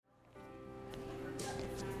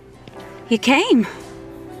You came.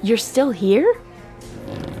 You're still here?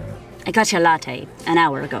 I got you a latte an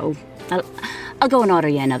hour ago. I'll go and order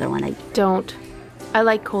you another one. Don't. I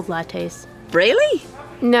like cold lattes. Really?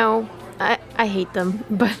 No, I hate them,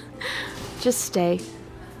 but just stay.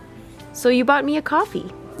 So you bought me a coffee.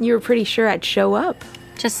 You were pretty sure I'd show up.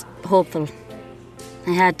 Just hopeful.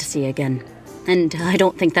 I had to see you again. And I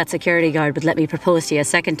don't think that security guard would let me propose to you a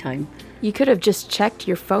second time. You could have just checked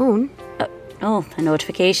your phone. Oh, a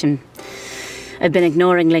notification. I've been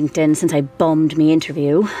ignoring LinkedIn since I bombed me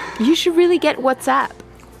interview. You should really get WhatsApp.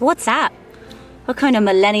 WhatsApp? What kind of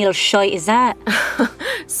millennial shite is that?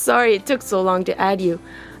 Sorry it took so long to add you.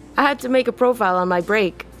 I had to make a profile on my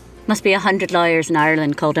break. Must be 100 lawyers in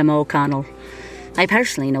Ireland called M. O'Connell. I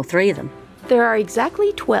personally know 3 of them. There are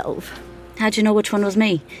exactly 12. How'd you know which one was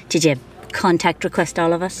me? Did you contact request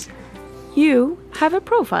all of us? You have a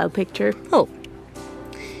profile picture. Oh.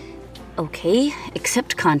 Okay,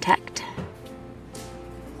 accept contact.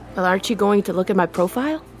 Well, aren't you going to look at my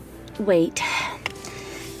profile? Wait.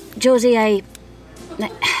 Josie,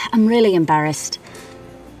 I'm really embarrassed.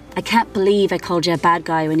 I can't believe I called you a bad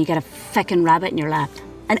guy when you get a feckin' rabbit in your lap.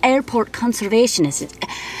 An airport conservationist.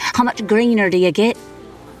 How much greener do you get?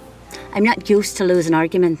 I'm not used to losing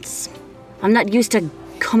arguments. I'm not used to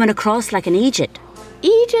coming across like an Egypt.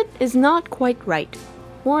 Egypt is not quite right.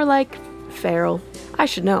 More like feral. I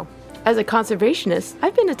should know. As a conservationist,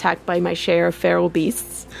 I've been attacked by my share of feral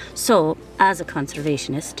beasts. So, as a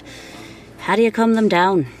conservationist, how do you calm them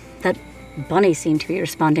down? That bunny seemed to be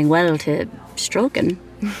responding well to stroking.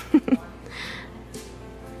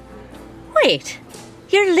 Wait,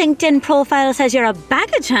 your LinkedIn profile says you're a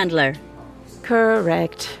baggage handler.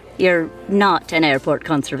 Correct. You're not an airport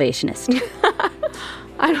conservationist.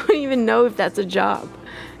 I don't even know if that's a job.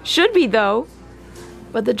 Should be, though.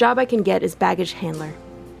 But the job I can get is baggage handler.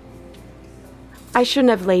 I shouldn't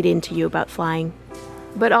have laid into you about flying.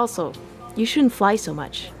 But also, you shouldn't fly so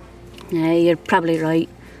much. Yeah, you're probably right.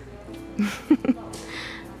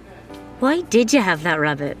 Why did you have that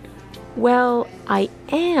rabbit? Well, I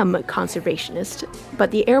am a conservationist,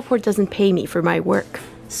 but the airport doesn't pay me for my work.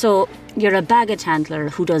 So, you're a baggage handler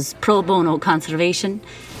who does pro bono conservation.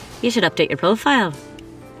 You should update your profile.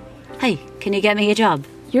 Hey, can you get me a job?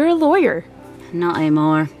 You're a lawyer. Not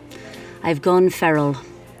anymore. I've gone feral.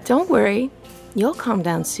 Don't worry. You'll calm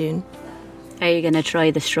down soon. Are you going to try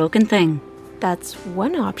the stroking thing? That's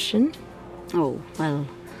one option. Oh, well,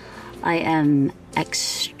 I am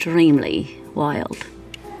extremely wild.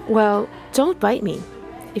 Well, don't bite me,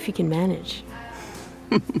 if you can manage.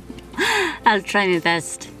 I'll try my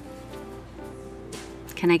best.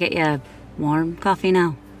 Can I get you a warm coffee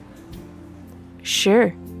now?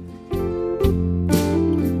 Sure.